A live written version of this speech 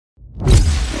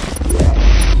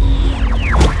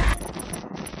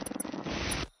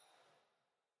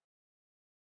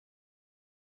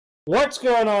What's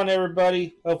going on,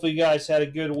 everybody? Hopefully you guys had a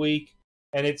good week.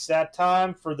 And it's that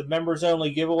time for the members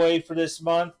only giveaway for this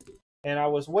month. And I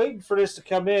was waiting for this to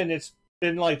come in. It's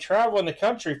been like traveling the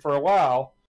country for a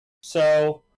while.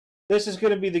 So this is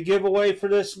going to be the giveaway for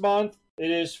this month. It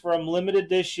is from Limited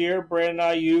this year, Brandon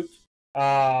Ayuk.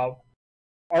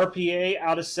 RPA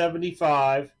out of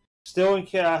 75. Still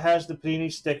has the Panini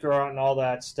sticker on and all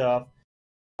that stuff.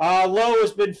 Low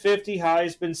has been 50, high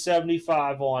has been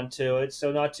 75 onto it,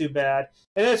 so not too bad.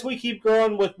 And as we keep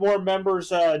growing with more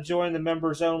members join the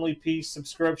members only piece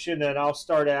subscription, and I'll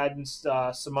start adding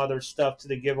some other stuff to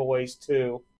the giveaways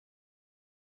too.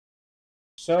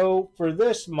 So for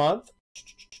this month,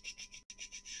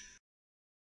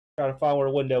 gotta find where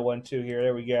window went to here.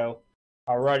 There we go.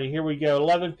 Alrighty, here we go.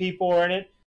 11 people are in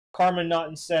it. Carmen not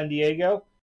in San Diego.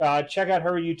 Check out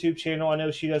her YouTube channel. I know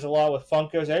she does a lot with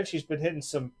Funkos. And she's been hitting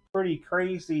some pretty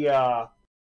crazy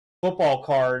football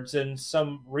cards and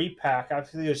some repack. I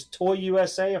think it's Toy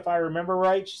USA, if I remember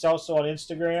right. She's also on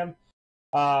Instagram.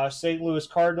 St. Louis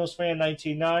Cardinals fan,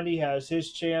 1990, has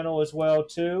his channel as well,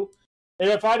 too. And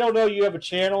if I don't know you have a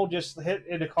channel, just hit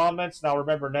in the comments, and I'll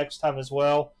remember next time as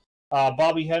well.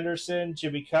 Bobby Henderson,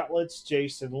 Jimmy Cutlets,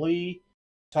 Jason Lee,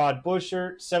 Todd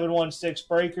Bushert, 716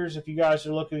 Breakers. If you guys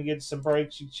are looking to get some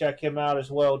breaks, you check him out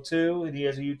as well, too. And he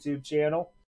has a YouTube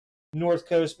channel. North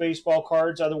Coast Baseball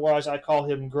Cards. Otherwise, I call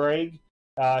him Greg.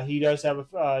 He does have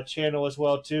a channel as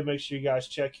well, too. Make sure you guys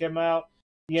check him out.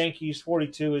 Yankees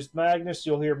 42 is Magnus.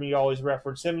 You'll hear me always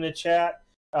reference him in the chat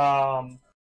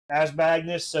as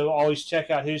Magnus. So always check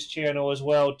out his channel as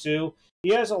well, too.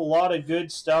 He has a lot of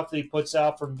good stuff that he puts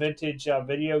out, from vintage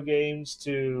video games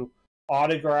to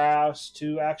autographs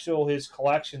to actual his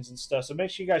collections and stuff. So make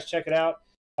sure you guys check it out.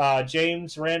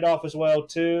 James Randolph as well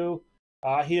too.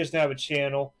 He doesn't have a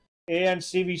channel. And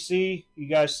CVC, you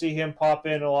guys see him pop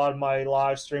in a lot of my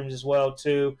live streams as well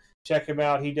too. Check him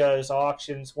out. He does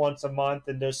auctions once a month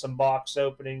and does some box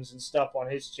openings and stuff on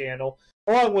his channel,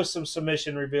 along with some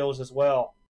submission reveals as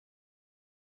well.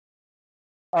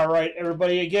 All right,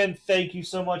 everybody. Again, thank you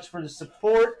so much for the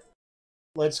support.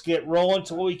 Let's get rolling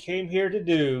to what we came here to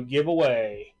do,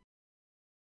 giveaway.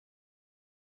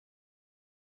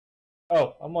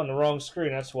 Oh, I'm on the wrong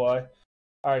screen, that's why.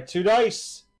 All right, 2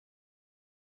 dice.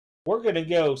 We're going to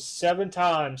go 7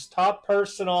 times. Top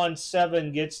person on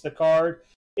 7 gets the card.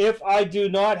 If I do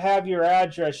not have your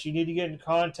address, you need to get in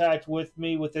contact with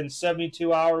me within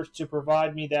 72 hours to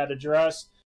provide me that address,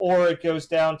 or it goes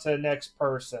down to the next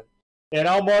person. And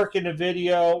I'll mark in the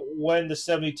video when the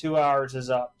 72 hours is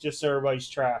up, just so everybody's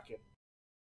tracking.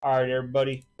 All right,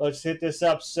 everybody. Let's hit this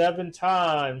up 7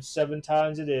 times. 7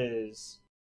 times it is.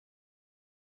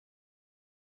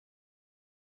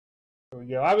 Here we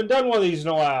go. I haven't done one of these in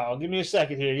a while. Give me a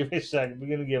second here. Give me a second.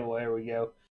 Begin the giveaway. Here we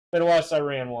go. Been a while since I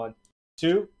ran one.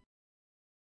 2,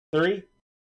 3,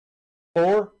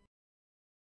 4,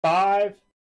 5,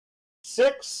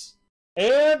 6,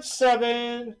 and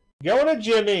 7. Going to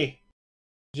Jimmy.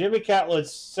 Jimmy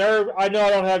Cutlets, sir, I know I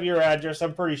don't have your address,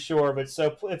 I'm pretty sure, but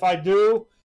so if I do,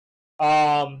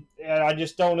 and I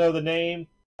just don't know the name,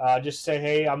 just say,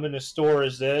 hey, I'm in the store,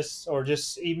 is this? Or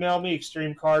just email me,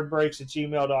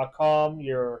 extremecardbreaks@gmail.com,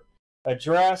 your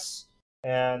address,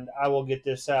 and I will get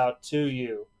this out to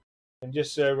you. And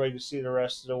just so everybody can see the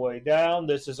rest of the way down,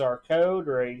 this is our code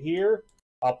right here.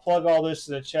 I'll plug all this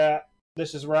in the chat.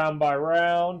 This is round by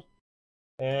round.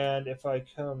 And if I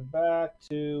come back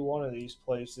to one of these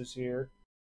places here,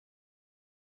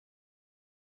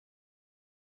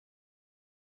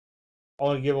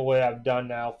 only giveaway I've done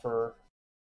now for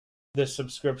this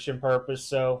subscription purpose.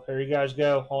 So here you guys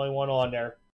go. Only one on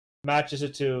there. Matches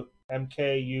it to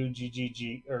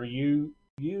MKUGGG or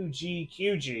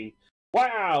UGQG.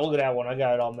 Wow, look at that one. I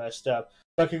got it all messed up.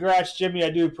 But congrats, Jimmy.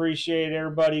 I do appreciate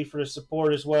everybody for the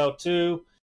support as well, too.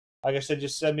 Like I said,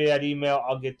 just send me that email.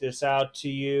 I'll get this out to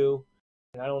you.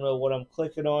 And I don't know what I'm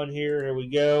clicking on here. Here we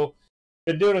go.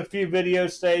 Been doing a few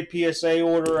videos today, PSA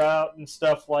order out and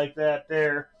stuff like that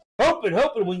there. Hoping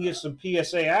we can get some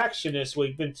PSA action this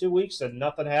week. Been 2 weeks and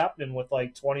nothing happening with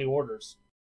like 20 orders.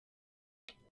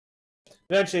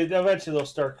 Eventually they'll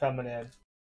start coming in.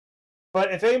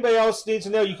 But if anybody else needs to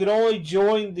know, you can only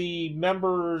join the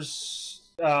members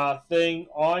thing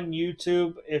on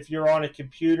YouTube if you're on a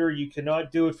computer. You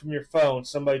cannot do it from your phone.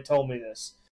 Somebody told me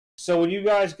this. So when you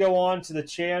guys go on to the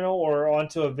channel or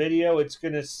onto a video, it's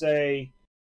going to say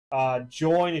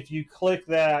join. If you click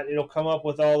that, it'll come up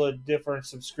with all the different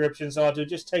subscriptions I'll do.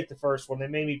 Just take the first one. They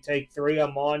made me take 3 of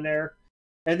them on there.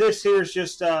 And this here is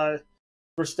just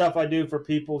for stuff I do for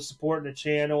people supporting the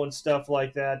channel and stuff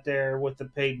like that there with the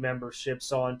paid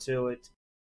memberships onto it.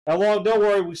 Don't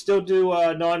worry, we still do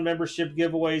non-membership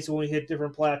giveaways when we hit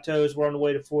different plateaus. We're on the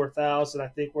way to 4,000. I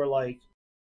think we're like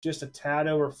just a tad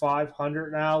over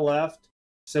 500 now left.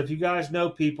 So if you guys know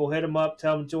people, hit them up,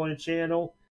 tell them to join the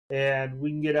channel, and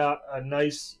we can get out a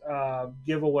nice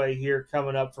giveaway here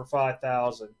coming up for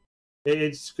 5,000.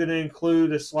 It's going to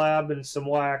include a slab and some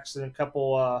wax and a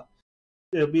couple.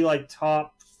 It'll be like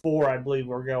top 4, I believe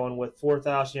we're going with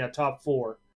 4,000. Yeah, top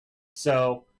 4.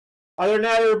 So other than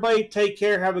that, everybody, take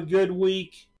care. Have a good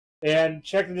week. And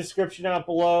check the description down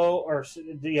below. Or,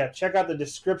 yeah, check out the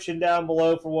description down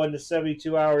below for when the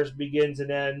 72 hours begins and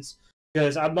ends.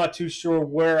 Because I'm not too sure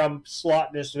where I'm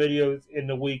slotting this video in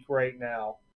the week right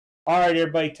now. All right,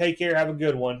 everybody, take care. Have a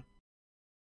good one.